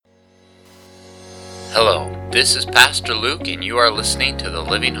Hello, this is Pastor Luke, and you are listening to the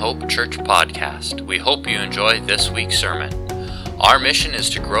Living Hope Church podcast. We hope you enjoy this week's sermon. Our mission is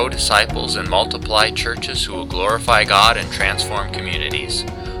to grow disciples and multiply churches who will glorify God and transform communities.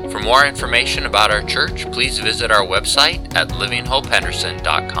 For more information about our church, please visit our website at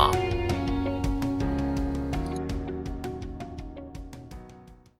livinghopehenderson.com.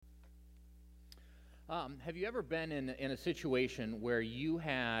 Have you ever been in a situation where you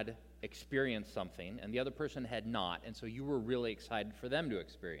had experienced something and the other person had not, and so you were really excited for them to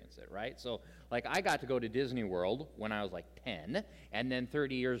experience it, right? So, like, I got to go to Disney World when I was like 10, and then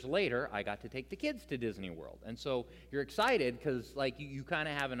 30 years later, I got to take the kids to Disney World. And so you're excited because, like, you kind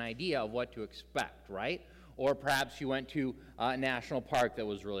of have an idea of what to expect, right? Or perhaps you went to a national park that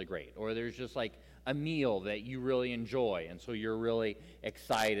was really great, or there's just like a meal that you really enjoy, and so you're really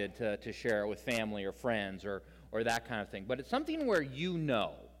excited to share it with family or friends or that kind of thing. But it's something where you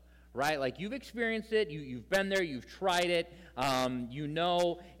know, right? Like, you've experienced it, you've been there, you've tried it, you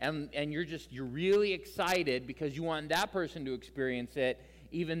know, and you're really excited because you want that person to experience it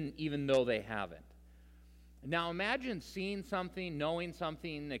even though they haven't. Now imagine seeing something, knowing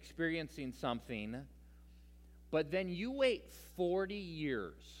something, experiencing something, but then you wait 40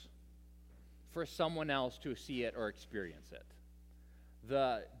 years for someone else to see it or experience it.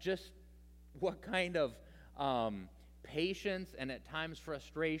 Just what kind of patience and at times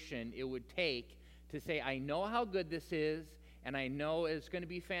frustration it would take to say, I know how good this is, and I know it's going to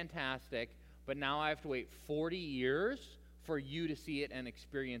be fantastic, but now I have to wait 40 years for you to see it and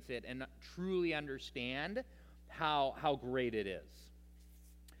experience it and truly understand how great it is.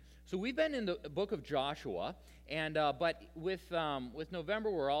 So we've been in the book of Joshua, and but with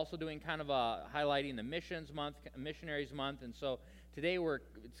November, we're also doing kind of highlighting the missionaries month, and so today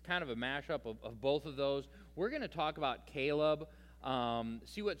it's kind of a mashup of both of those. We're going to talk about Caleb,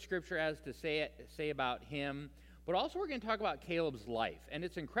 see what Scripture has to say about him, but also we're going to talk about Caleb's life, and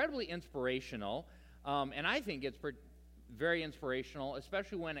it's incredibly inspirational, and I think it's very inspirational,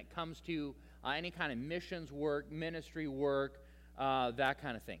 especially when it comes to any kind of missions work, ministry work, that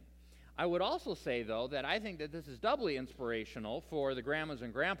kind of thing. I would also say, though, that I think that this is doubly inspirational for the grandmas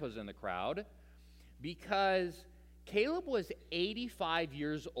and grandpas in the crowd, because Caleb was 85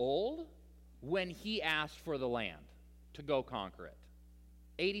 years old when he asked for the land to go conquer it.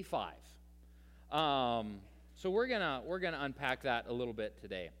 85. So we're gonna unpack that a little bit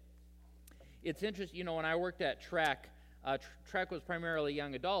today. It's interesting, when I worked at Trek, Trek was primarily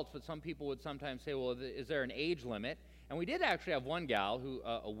young adults, but some people would sometimes say, well, is there an age limit? And we did actually have one gal,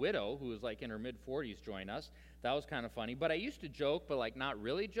 a widow, who was like in her mid-40s join us. That was kind of funny. But I used to joke, but like not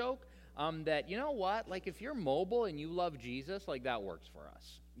really joke, that, you know what, like if you're mobile and you love Jesus, like that works for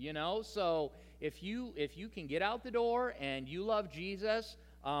us. So if you can get out the door and you love Jesus,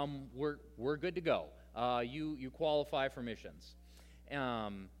 we're good to go. You qualify for missions.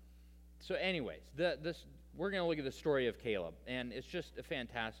 So anyways, we're going to look at the story of Caleb, and it's just a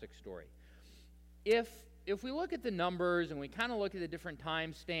fantastic story. If we look at the numbers and we kind of look at the different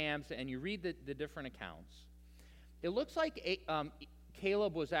time stamps and you read the different accounts, it looks like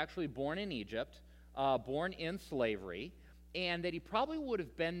Caleb was actually born in Egypt, born in slavery, and that he probably would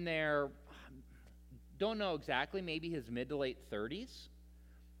have been there, don't know exactly, maybe his mid to late 30s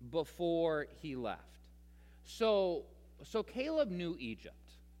before he left. So Caleb knew Egypt.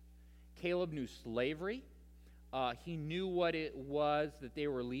 Caleb knew slavery. He knew what it was that they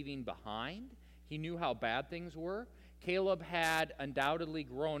were leaving behind. He knew how bad things were. Caleb had undoubtedly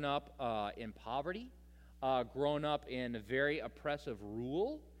grown up in poverty, grown up in a very oppressive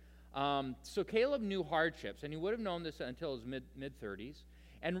rule. So Caleb knew hardships, and he would have known this until his mid-30s.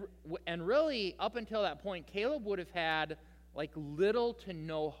 And really, up until that point, Caleb would have had like little to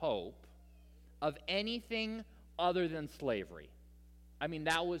no hope of anything other than slavery. I mean,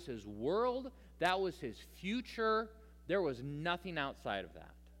 that was his world. That was his future. There was nothing outside of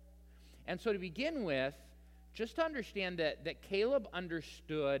that. And so to begin with, just to understand that Caleb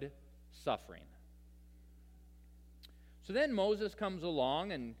understood suffering. So then Moses comes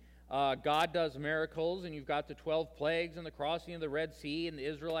along, and God does miracles, and you've got the 12 plagues and the crossing of the Red Sea, and the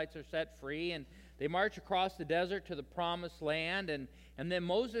Israelites are set free, and they march across the desert to the promised land, and then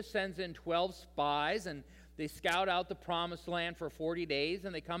Moses sends in 12 spies, and they scout out the promised land for 40 days,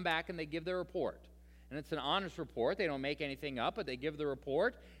 and they come back and they give their report. And it's an honest report. They don't make anything up, but they give the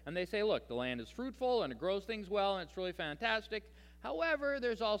report, and they say, look, the land is fruitful, and it grows things well, and it's really fantastic. However,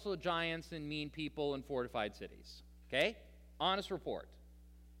 there's also giants and mean people and fortified cities. Okay? Honest report.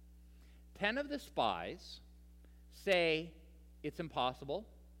 10 of the spies say it's impossible.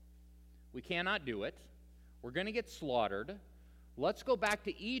 We cannot do it. We're going to get slaughtered. Let's go back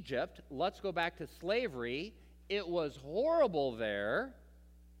to Egypt. Let's go back to slavery. It was horrible there,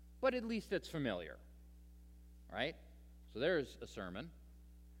 but at least it's familiar. Right? So there's a sermon.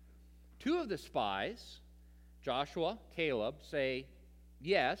 Two of the spies, Joshua, Caleb, say,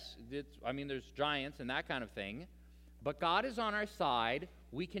 yes, there's giants and that kind of thing, but God is on our side.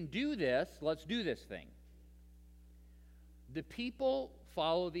 We can do this. Let's do this thing. The people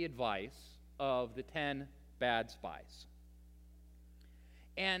follow the advice of the 10 bad spies.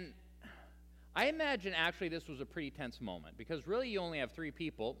 And I imagine actually this was a pretty tense moment, because really you only have 3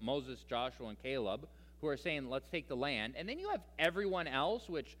 people, Moses, Joshua, and Caleb, who are saying, let's take the land. And then you have everyone else,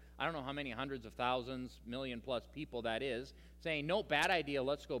 which I don't know how many hundreds of thousands, million plus people that is, saying, no, bad idea,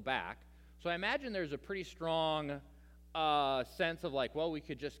 let's go back. So I imagine there's a pretty strong sense of like, well, we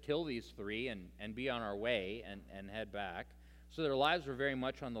could just kill these 3 and be on our way and head back. So their lives were very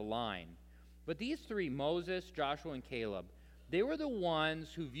much on the line. But these 3, Moses, Joshua, and Caleb, they were the ones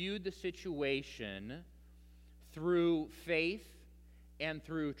who viewed the situation through faith and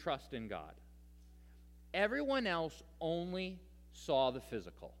through trust in God. Everyone else only saw the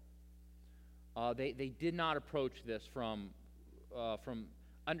physical. They did not approach this from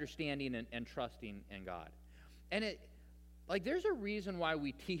understanding and trusting in God. And there's a reason why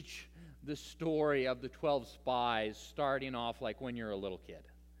we teach the story of the 12 spies starting off like when you're a little kid.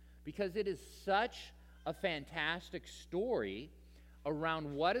 Because it is such a fantastic story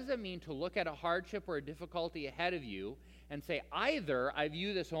around what does it mean to look at a hardship or a difficulty ahead of you and say, either I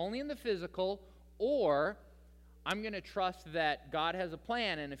view this only in the physical, or I'm going to trust that God has a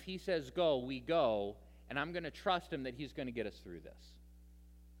plan, and if he says go, we go, and I'm going to trust him that he's going to get us through this.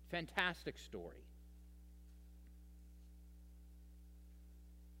 Fantastic story.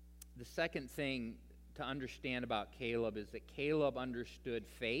 The second thing to understand about Caleb is that Caleb understood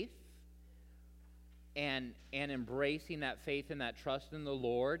faith and embracing that faith and that trust in the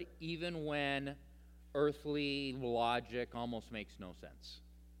Lord, even when earthly logic almost makes no sense.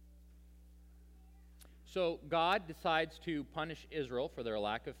 So God decides to punish Israel for their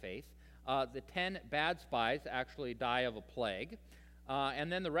lack of faith. The 10 bad spies actually die of a plague.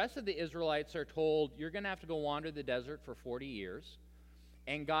 And then the rest of the Israelites are told, you're going to have to go wander the desert for 40 years.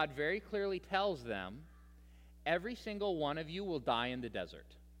 And God very clearly tells them, every single one of you will die in the desert.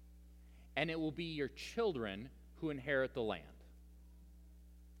 And it will be your children who inherit the land.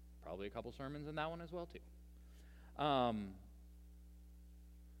 Probably a couple sermons in that one as well, too.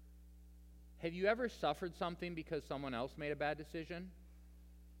 Have you ever suffered something because someone else made a bad decision?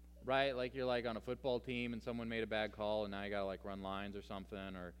 Right? Like you're like on a football team and someone made a bad call and now you got to like run lines or something,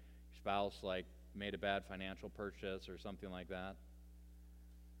 or your spouse like made a bad financial purchase or something like that.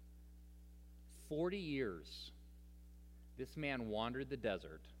 40 years, this man wandered the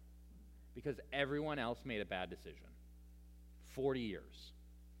desert because everyone else made a bad decision. 40 years.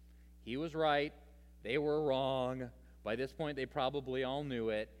 He was right. They were wrong. By this point, they probably all knew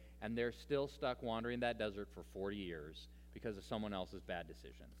it, and they're still stuck wandering that desert for 40 years because of someone else's bad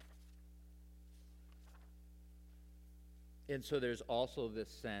decision. And so there's also this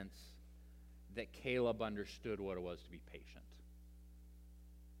sense that Caleb understood what it was to be patient.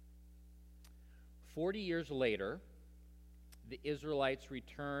 40 years later, the Israelites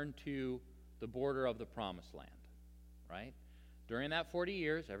return to the border of the Promised Land, right? During that 40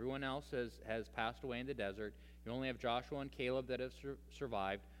 years, everyone else has passed away in the desert. You only have Joshua and Caleb that have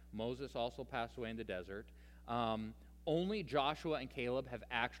survived. Moses also passed away in the desert. Only Joshua and Caleb have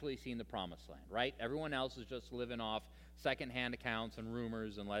actually seen the Promised Land, right? Everyone else is just living off secondhand accounts and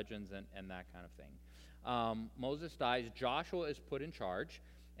rumors and legends and that kind of thing. Moses dies. Joshua is put in charge.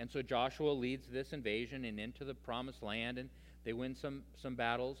 And so Joshua leads this invasion and into the Promised Land, and they win some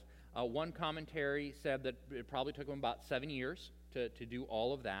battles. One commentary said that it probably took them about 7 years to do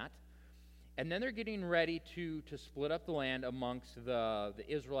all of that. And then they're getting ready to split up the land amongst the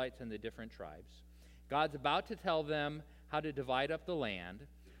Israelites and the different tribes. God's about to tell them how to divide up the land,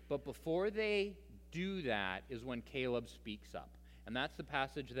 but before they do that is when Caleb speaks up. And that's the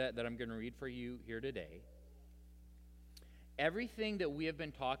passage that I'm going to read for you here today. Everything that we have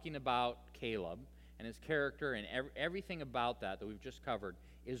been talking about Caleb and his character and everything about that we've just covered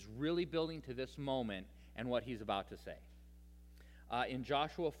is really building to this moment and what he's about to say. In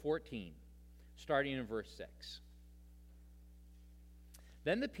Joshua 14, starting in verse 6.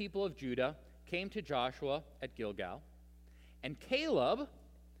 Then the people of Judah came to Joshua at Gilgal, and Caleb,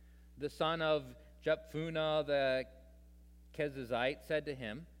 the son of Jephunneh the Kenizzite, said to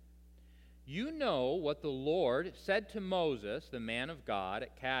him, "You know what the Lord said to Moses, the man of God,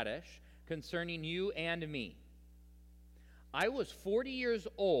 at Kadesh, concerning you and me. I was 40 years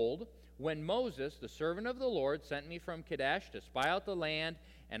old When Moses, the servant of the Lord, sent me from Kadesh to spy out the land,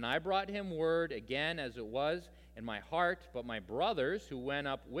 and I brought him word again as it was in my heart, but my brothers who went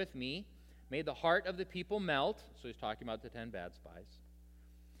up with me made the heart of the people melt. So he's talking about the 10 bad spies.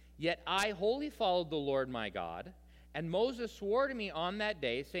 Yet I wholly followed the Lord my God, and Moses swore to me on that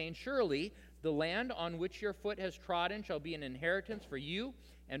day, saying, Surely the land on which your foot has trodden shall be an inheritance for you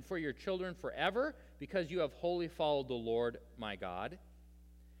and for your children forever, because you have wholly followed the Lord my God.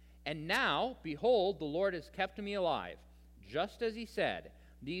 And now, behold, the Lord has kept me alive, just as he said,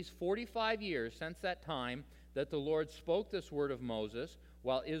 these 45 years since that time that the Lord spoke this word of Moses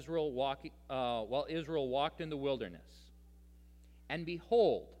while Israel walked in the wilderness. And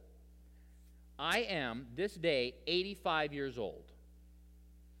behold, I am this day 85 years old.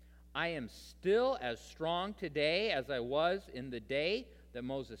 I am still as strong today as I was in the day that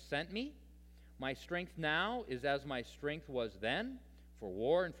Moses sent me. My strength now is as my strength was then, for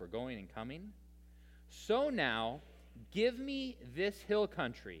war and for going and coming. So now, give me this hill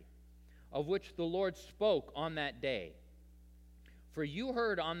country, of which the Lord spoke on that day. For you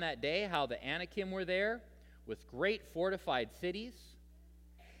heard on that day how the Anakim were there, with great fortified cities.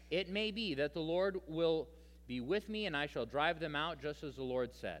 It may be that the Lord will be with me, and I shall drive them out, just as the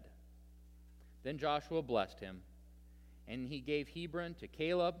Lord said. Then Joshua blessed him, and he gave Hebron to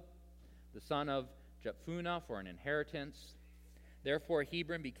Caleb, the son of Jephunneh, for an inheritance. Therefore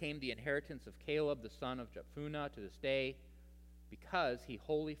Hebron became the inheritance of Caleb, the son of Jephunneh, to this day, because he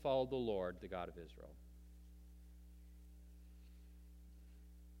wholly followed the Lord, the God of Israel.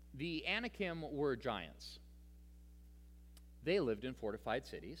 The Anakim were giants. They lived in fortified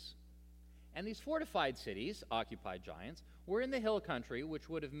cities. And these fortified cities, occupied giants, were in the hill country, which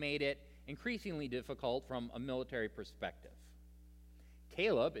would have made it increasingly difficult from a military perspective.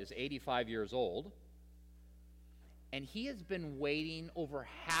 Caleb is 85 years old, and he has been waiting over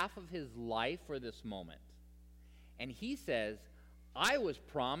half of his life for this moment. And he says, I was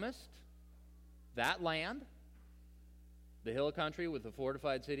promised that land, the hill country with the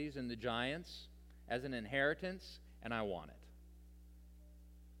fortified cities and the giants, as an inheritance, and I want it.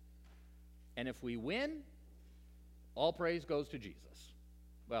 And if we win, all praise goes to Jesus.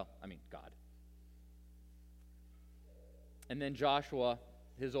 Well, I mean, God. And then Joshua,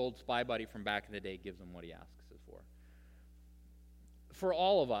 his old spy buddy from back in the day, gives him what he asks for. For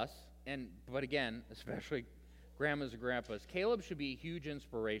all of us, but again, especially grandmas and grandpas, Caleb should be a huge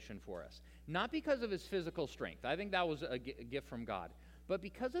inspiration for us. Not because of his physical strength. I think that was a gift from God. But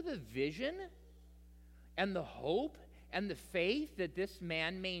because of the vision and the hope and the faith that this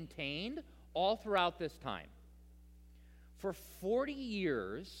man maintained all throughout this time. For 40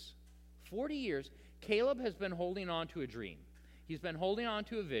 years, Caleb has been holding on to a dream. He's been holding on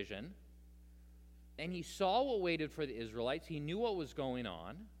to a vision, and he saw what waited for the Israelites. He knew what was going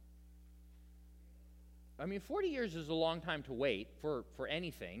on. I mean, 40 years is a long time to wait for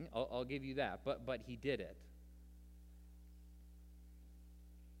anything. I'll give you that, but he did it.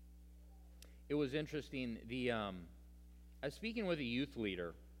 It was interesting. I was speaking with a youth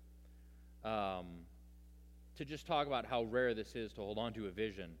leader to just talk about how rare this is to hold on to a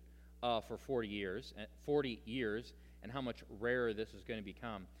vision for 40 years, and how much rarer this is going to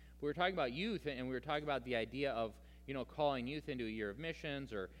become. We were talking about youth, and we were talking about the idea of, calling youth into a year of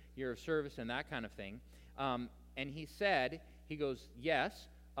missions or year of service and that kind of thing. And he goes, yes,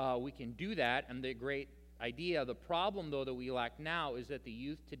 we can do that, and the great idea. The problem, though, that we lack now is that the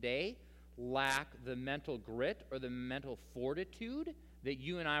youth today lack the mental grit or the mental fortitude that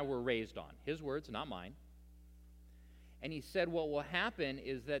you and I were raised on. His words, not mine. And he said what will happen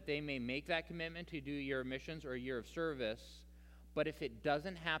is that they may make that commitment to do a year of missions or a year of service, but if it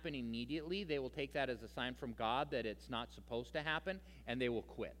doesn't happen immediately, they will take that as a sign from God that it's not supposed to happen, and they will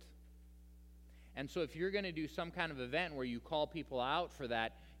quit. And so if you're going to do some kind of event where you call people out for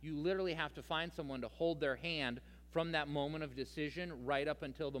that, you literally have to find someone to hold their hand from that moment of decision right up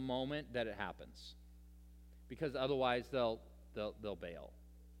until the moment that it happens. Because otherwise they'll bail.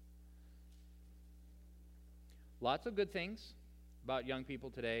 Lots of good things about young people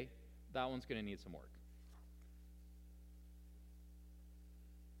today. That one's going to need some work.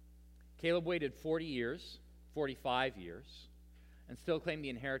 Caleb waited 40 years, 45 years, and still claimed the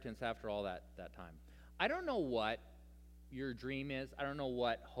inheritance after all that time. I don't know what your dream is. I don't know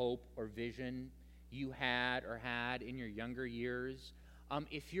what hope or vision you had in your younger years.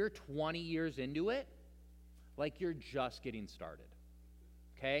 If you're 20 years into it, like you're just getting started,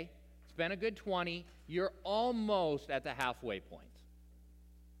 okay? It's been a good 20. You're almost at the halfway point.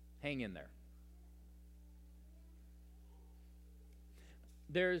 Hang in there.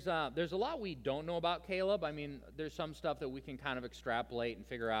 there's a lot we don't know about Caleb. I mean, there's some stuff that we can kind of extrapolate and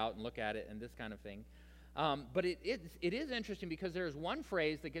figure out and look at it and this kind of thing. But it is interesting because there's one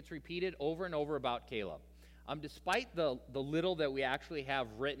phrase that gets repeated over and over about Caleb. Despite the little that we actually have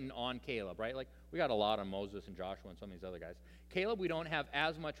written on Caleb, right? Like, we got a lot on Moses and Joshua and some of these other guys. Caleb, we don't have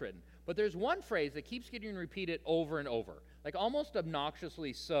as much written. But there's one phrase that keeps getting repeated over and over, like almost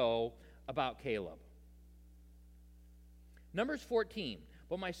obnoxiously so, about Caleb. Numbers 14.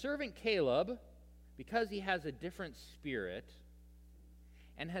 But my servant Caleb, because he has a different spirit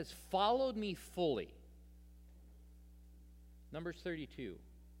and has followed me fully. Numbers 32.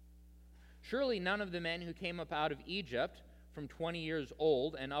 Surely none of the men who came up out of Egypt from 20 years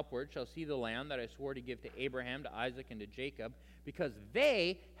old and upward shall see the land that I swore to give to Abraham, to Isaac, and to Jacob, because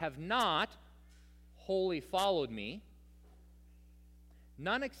they have not wholly followed me.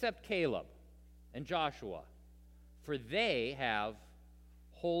 None except Caleb and Joshua, for they have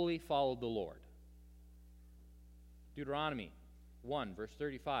wholly followed the Lord. Deuteronomy 1, verse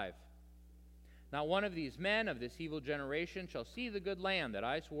 35. Not one of these men of this evil generation shall see the good land that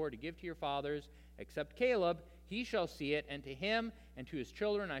I swore to give to your fathers, except Caleb. He shall see it, and to him and to his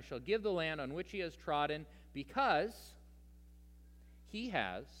children I shall give the land on which he has trodden, because he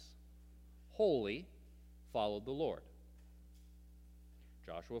has wholly followed the Lord.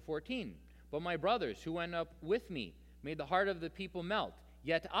 Joshua 14. But my brothers who went up with me made the heart of the people melt,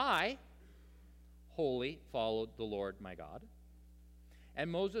 yet I wholly followed the Lord my God. And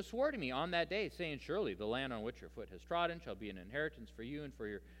Moses swore to me on that day, saying, surely the land on which your foot has trodden shall be an inheritance for you and for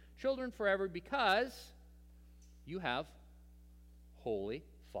your children forever, because you have wholly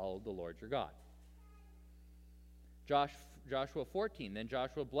followed the Lord your God. Joshua 14. Then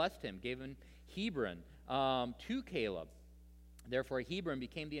Joshua blessed him, gave him Hebron to Caleb. Therefore Hebron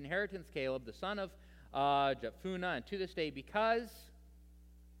became the inheritance, Caleb, the son of Jephunneh, and to this day, because,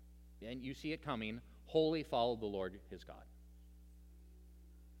 and you see it coming, wholly followed the Lord his God.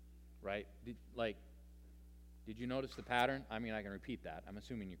 Right? Did you notice the pattern? I mean, I can repeat that. I'm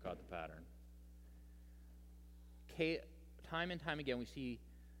assuming you caught the pattern. Time and time again, we see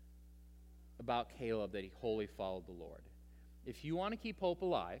about Caleb that he wholly followed the Lord. If you want to keep hope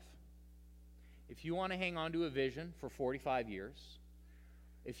alive, if you want to hang on to a vision for 45 years,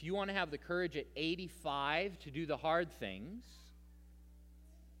 if you want to have the courage at 85 to do the hard things,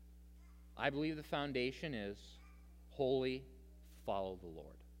 I believe the foundation is wholly follow the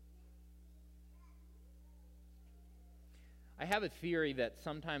Lord. I have a theory that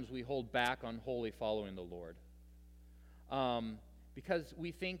sometimes we hold back on wholly following the Lord. Because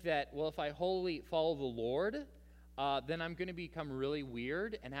we think that, well, if I wholly follow the Lord, then I'm going to become really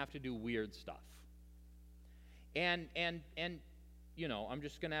weird and have to do weird stuff. And you know, I'm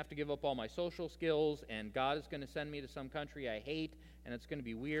just going to have to give up all my social skills, and God is going to send me to some country I hate, and it's going to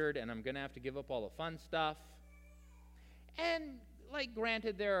be weird, and I'm going to have to give up all the fun stuff. And like,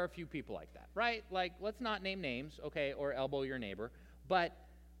 granted, there are a few people like that, right? Like, let's not name names, okay, or elbow your neighbor. But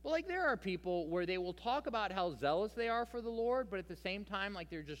like, there are people where they will talk about how zealous they are for the Lord, but at the same time, like,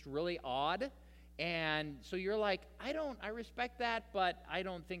 they're just really odd. And so you're like, I respect that, but I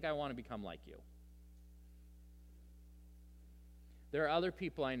don't think I want to become like you. There are other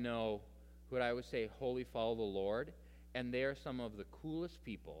people I know who I would say wholly follow the Lord, and they are some of the coolest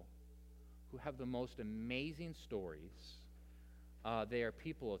people who have the most amazing stories. They are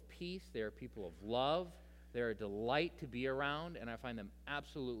people of peace. They are people of love. They're a delight to be around, and I find them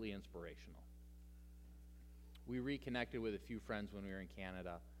absolutely inspirational. We reconnected with a few friends when we were in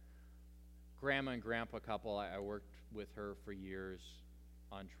Canada. Grandma and grandpa couple, I worked with her for years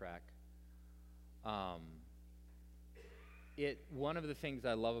on Trek. One of the things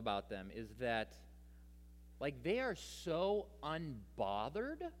I love about them is that, like, they are so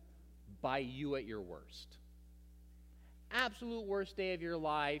unbothered by you at your worst. Absolute worst day of your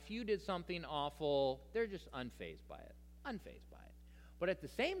life, you did something awful, they're just unfazed by it. But at the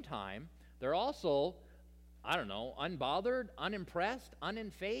same time, they're also, I don't know, unbothered, unimpressed,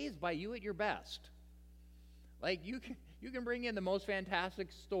 unfazed by you at your best. Like, you can bring in the most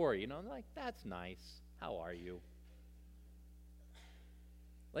fantastic story, you know, like, that's nice, how are you?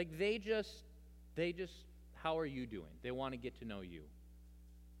 Like, they just, how are you doing? They want to get to know you.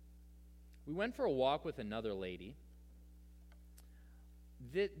 We went for a walk with another lady.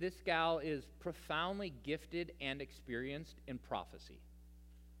 This gal is profoundly gifted and experienced in prophecy.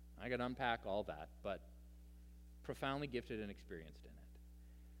 I could unpack all that, but profoundly gifted and experienced in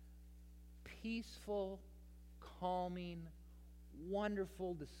it. Peaceful, calming,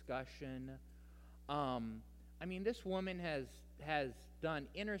 wonderful discussion. I mean, this woman has done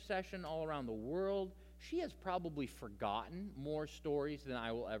intercession all around the world. she has probably forgotten more stories than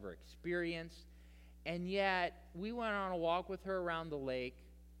I will ever experience. And yet, we went on a walk with her around the lake.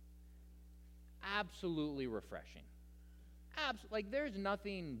 Absolutely refreshing. Like, there's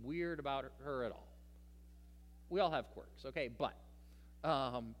nothing weird about her at all. We all have quirks, okay? But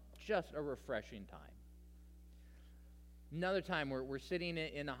just a refreshing time. Another time, we're sitting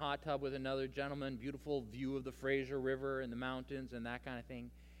in a hot tub with another gentleman, beautiful view of the Fraser River and the mountains and that kind of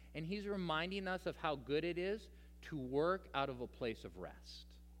thing. And he's reminding us of how good it is to work out of a place of rest,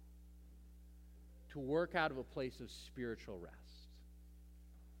 to work out of a place of spiritual rest.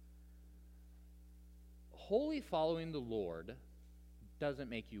 Wholly following the Lord doesn't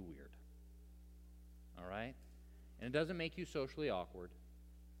make you weird, all right? And it doesn't make you socially awkward,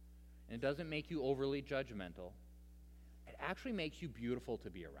 and it doesn't make you overly judgmental. It actually makes you beautiful to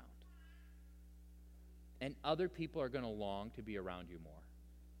be around. And other people are going to long to be around you more.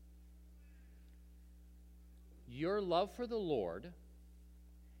 Your love for the Lord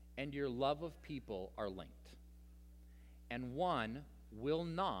and your love of people are linked. And one will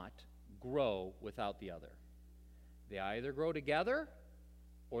not grow without the other. They either grow together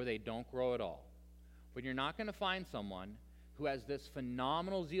or they don't grow at all. But you're not going to find someone who has this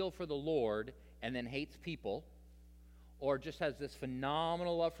phenomenal zeal for the Lord and then hates people, or just has this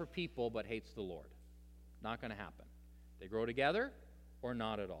phenomenal love for people but hates the Lord. Not going to happen. They grow together or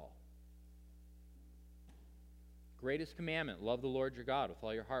not at all. Greatest commandment, love the Lord your God with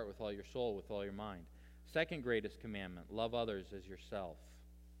all your heart, with all your soul, with all your mind. Second greatest commandment, love others as yourself.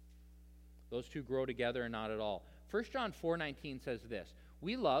 Those two grow together and not at all. 1 John 4:19 says this,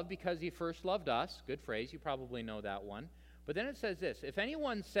 we love because he first loved us. Good phrase, you probably know that one. But then it says this, if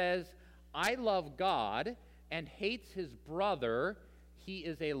anyone says, I love God, and hates his brother, he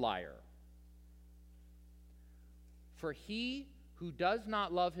is a liar. For he who does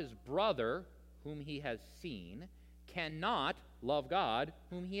not love his brother, whom he has seen, cannot love God,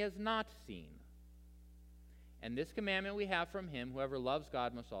 whom he has not seen. And this commandment we have from him, whoever loves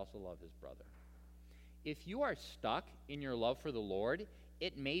God must also love his brother. If you are stuck in your love for the Lord,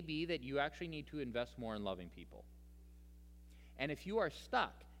 it may be that you actually need to invest more in loving people. And if you are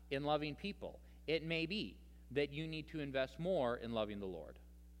stuck in loving people, it may be that you need to invest more in loving the Lord,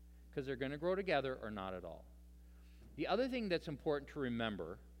 because they're going to grow together or not at all. The other thing that's important to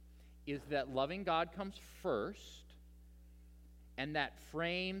remember is that loving God comes first, and that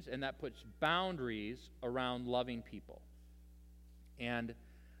frames and that puts boundaries around loving people. And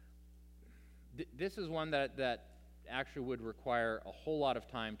this is one that actually would require a whole lot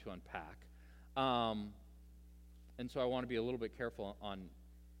of time to unpack. And so I want to be a little bit careful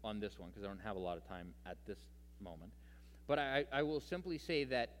on this one, because I don't have a lot of time at this moment. But I will simply say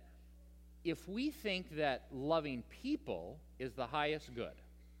that if we think that loving people is the highest good,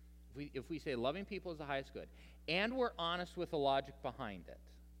 if we say loving people is the highest good, and we're honest with the logic behind it,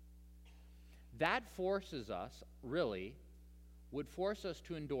 that forces us, really, would force us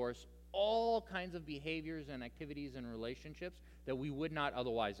to endorse all kinds of behaviors and activities and relationships that we would not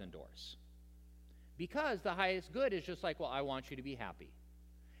otherwise endorse. Because the highest good is just like, well, I want you to be happy.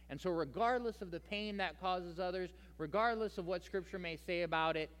 And so regardless of the pain that causes others, regardless of what Scripture may say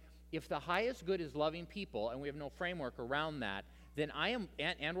about it, if the highest good is loving people, and we have no framework around that, then I am,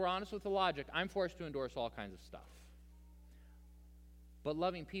 and we're honest with the logic, I'm forced to endorse all kinds of stuff. But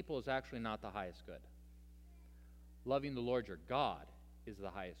loving people is actually not the highest good. Loving the Lord your God is the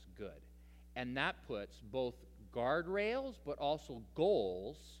highest good. And that puts both guardrails but also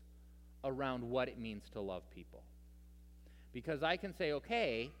goals around what it means to love people. Because I can say,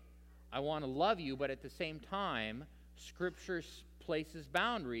 okay, I want to love you, but at the same time, Scripture places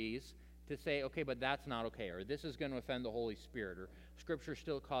boundaries to say, okay, but that's not okay, or this is going to offend the Holy Spirit, or Scripture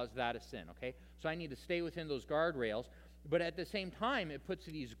still calls that a sin, okay? So I need to stay within those guardrails, but at the same time, it puts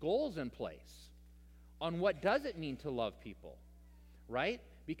these goals in place on what does it mean to love people, right?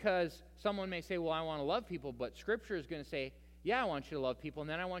 Because someone may say, well, I want to love people, but Scripture is going to say, yeah, I want you to love people, and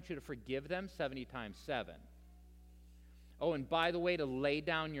then I want you to forgive them 70 times 7. Oh, and by the way, to lay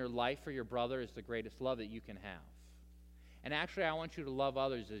down your life for your brother is the greatest love that you can have. And actually, I want you to love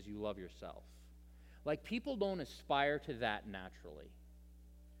others as you love yourself. Like, people don't aspire to that naturally.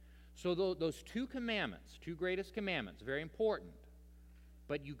 So those two commandments, two greatest commandments, very important,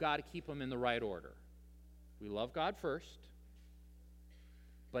 but you got to keep them in the right order. We love God first,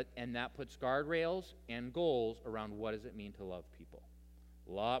 and that puts guardrails and goals around what does it mean to love people.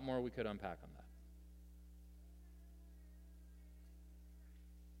 A lot more we could unpack on that.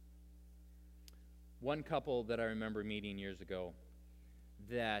 One couple that I remember meeting years ago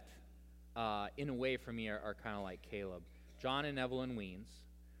that, in a way for me, are kind of like Caleb. John and Evelyn Weens.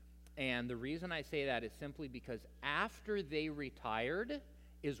 And the reason I say that is simply because after they retired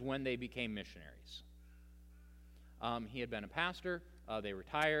is when they became missionaries. He had been a pastor. They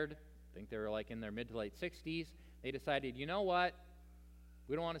retired. I think they were like in their mid to late 60s. They decided, you know what?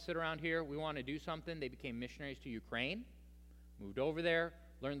 We don't want to sit around here. We want to do something. They became missionaries to Ukraine, moved over there,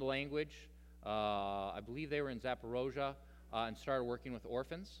 learned the language. I believe they were in Zaporozhye, and started working with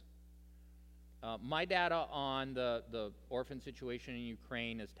orphans. My data on the orphan situation in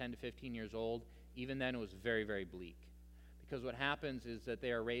Ukraine is 10 to 15 years old. Even then, it was very, very bleak. Because what happens is that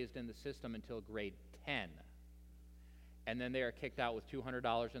they are raised in the system until grade 10. And then they are kicked out with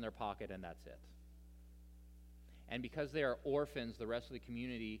 $200 in their pocket, and that's it. And because they are orphans, the rest of the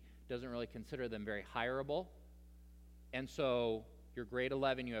community doesn't really consider them very hireable. And so you're grade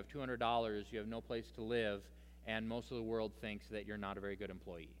 11, you have $200, you have no place to live, and most of the world thinks that you're not a very good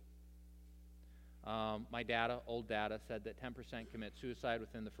employee. My data, old data, said that 10% commit suicide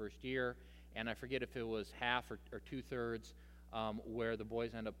within the first year, and I forget if it was half or two-thirds where the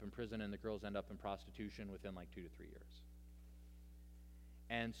boys end up in prison and the girls end up in prostitution within like 2 to 3 years.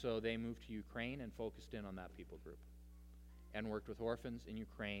 And so they moved to Ukraine and focused in on that people group and worked with orphans in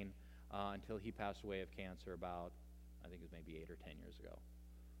Ukraine until he passed away of cancer about, I think it was maybe 8 or 10 years ago.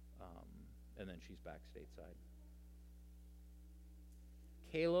 And then she's back stateside.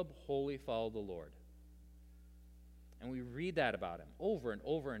 Caleb wholly followed the Lord. And we read that about him over and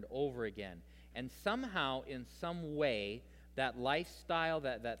over and over again. And somehow, in some way, that lifestyle,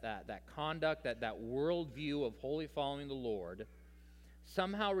 that conduct, that worldview of wholly following the Lord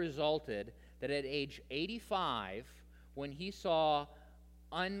somehow resulted that at age 85, when he saw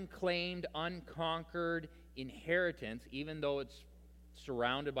unclaimed, unconquered inheritance, even though it's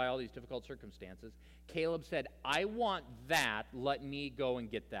surrounded by all these difficult circumstances, Caleb said, I want that. Let me go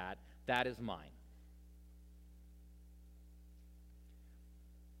and get that. That is mine.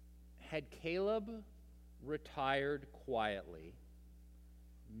 Had Caleb retired quietly,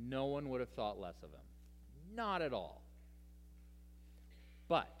 no one would have thought less of him. Not at all.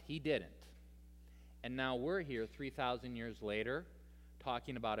 But he didn't. And now we're here 3,000 years later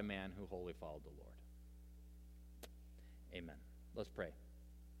talking about a man who wholly followed the Lord. Amen. Let's pray.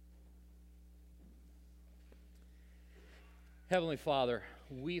 Heavenly Father,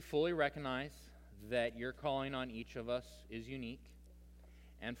 we fully recognize that your calling on each of us is unique.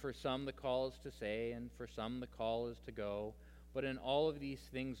 And for some the call is to say, and for some the call is to go. But in all of these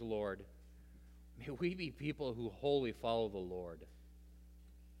things, Lord, may we be people who wholly follow the Lord.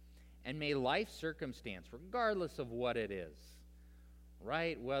 And may life circumstance, regardless of what it is,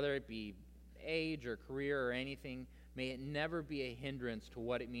 right, whether it be age or career or anything, may it never be a hindrance to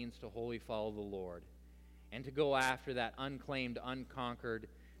what it means to wholly follow the Lord and to go after that unclaimed, unconquered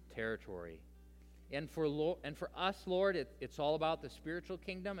territory. And for us, Lord, it's all about the spiritual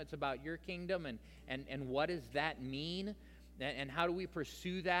kingdom. It's about your kingdom, and what does that mean? And how do we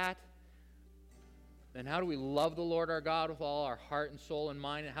pursue that? And how do we love the Lord our God with all our heart and soul and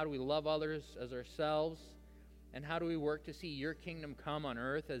mind? And how do we love others as ourselves? And how do we work to see your kingdom come on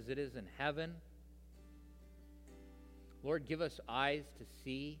earth as it is in heaven? Lord, give us eyes to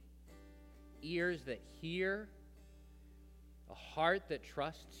see, ears that hear, a heart that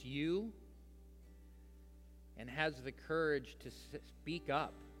trusts you, and has the courage to speak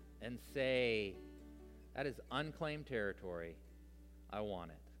up and say, that is unclaimed territory. I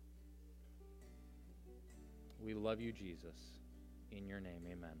want it. We love you, Jesus. In your name,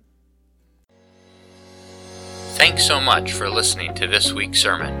 amen. Thanks so much for listening to this week's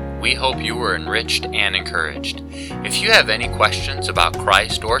sermon. We hope you were enriched and encouraged. If you have any questions about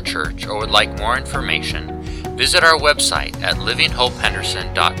Christ or church or would like more information, visit our website at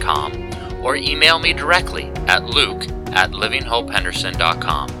livinghopehenderson.com or email me directly at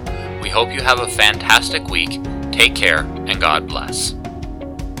luke@livinghopehenderson.com. We hope you have a fantastic week. Take care, and God bless.